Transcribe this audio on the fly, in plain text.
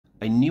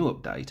A new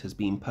update has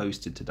been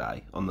posted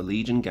today on the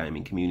Legion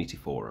Gaming Community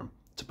Forum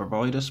to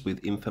provide us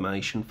with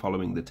information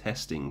following the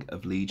testing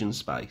of Legion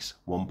Space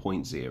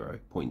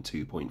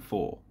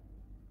 1.0.2.4,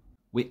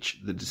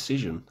 which the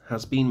decision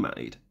has been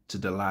made to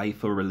delay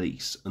for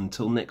release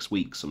until next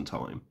week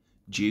sometime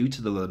due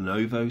to the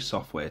Lenovo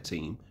software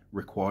team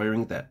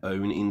requiring their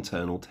own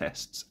internal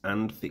tests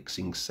and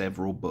fixing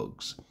several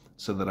bugs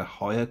so that a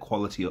higher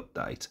quality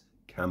update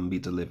can be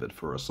delivered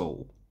for us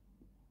all.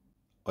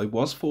 I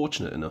was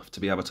fortunate enough to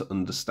be able to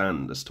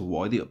understand as to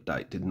why the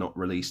update did not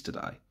release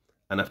today,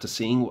 and after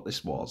seeing what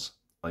this was,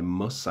 I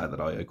must say that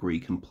I agree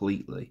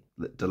completely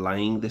that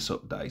delaying this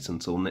update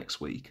until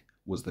next week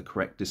was the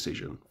correct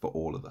decision for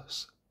all of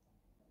us.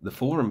 The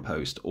forum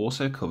post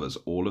also covers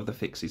all of the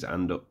fixes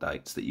and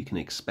updates that you can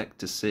expect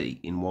to see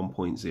in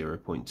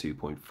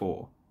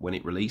 1.0.2.4 when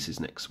it releases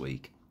next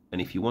week,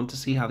 and if you want to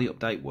see how the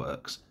update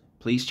works,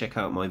 please check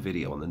out my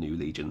video on the new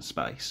Legion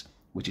Space,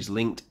 which is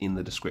linked in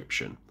the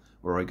description,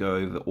 where I go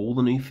over all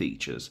the new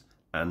features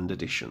and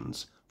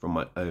additions from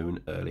my own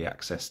early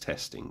access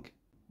testing.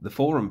 The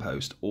forum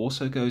post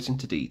also goes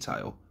into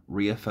detail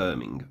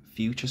reaffirming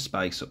future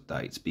space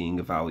updates being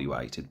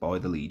evaluated by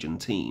the Legion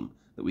team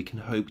that we can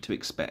hope to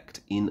expect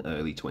in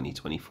early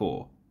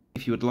 2024.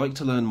 If you would like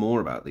to learn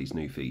more about these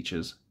new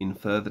features in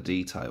further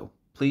detail,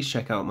 please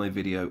check out my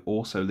video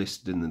also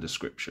listed in the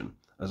description,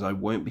 as I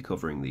won't be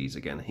covering these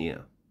again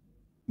here.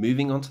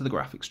 Moving on to the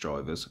graphics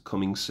drivers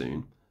coming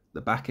soon, the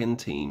back-end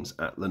teams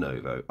at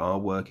Lenovo are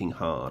working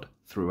hard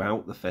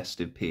throughout the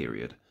festive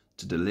period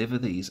to deliver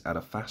these at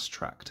a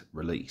fast-tracked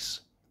release.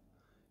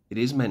 It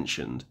is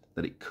mentioned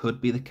that it could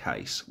be the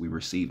case we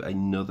receive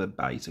another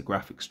beta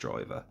graphics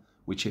driver,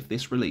 which if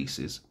this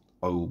releases,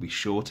 I will be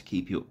sure to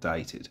keep you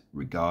updated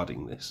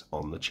regarding this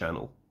on the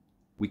channel.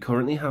 We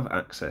currently have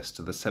access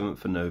to the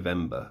 7th of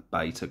November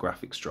beta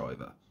graphics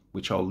driver,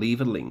 which I'll leave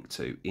a link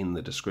to in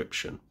the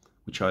description,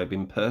 which I have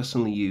been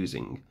personally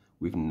using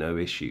with no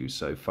issues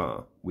so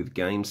far, with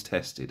games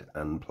tested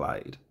and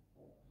played.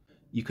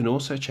 You can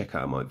also check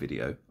out my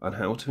video on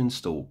how to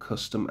install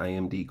custom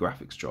AMD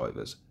graphics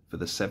drivers for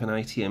the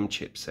 780M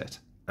chipset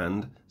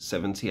and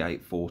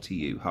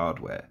 7840U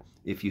hardware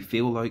if you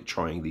feel like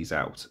trying these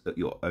out at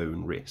your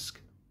own risk.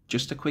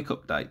 Just a quick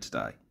update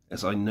today,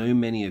 as I know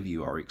many of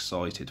you are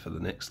excited for the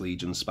next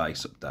Legion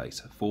Space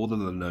update for the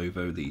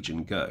Lenovo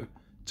Legion Go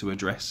to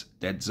address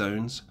dead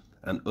zones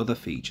and other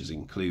features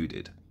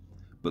included.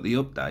 But the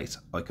update,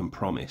 I can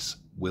promise,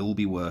 will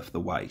be worth the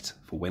wait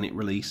for when it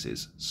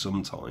releases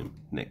sometime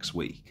next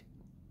week.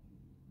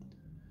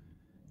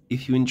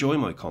 If you enjoy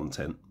my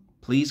content,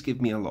 please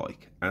give me a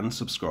like and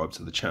subscribe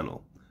to the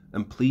channel,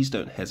 and please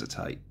don't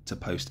hesitate to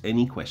post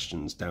any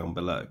questions down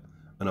below,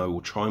 and I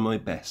will try my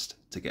best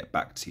to get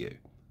back to you.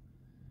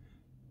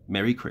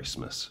 Merry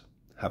Christmas,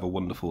 have a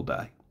wonderful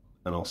day,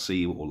 and I'll see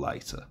you all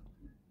later.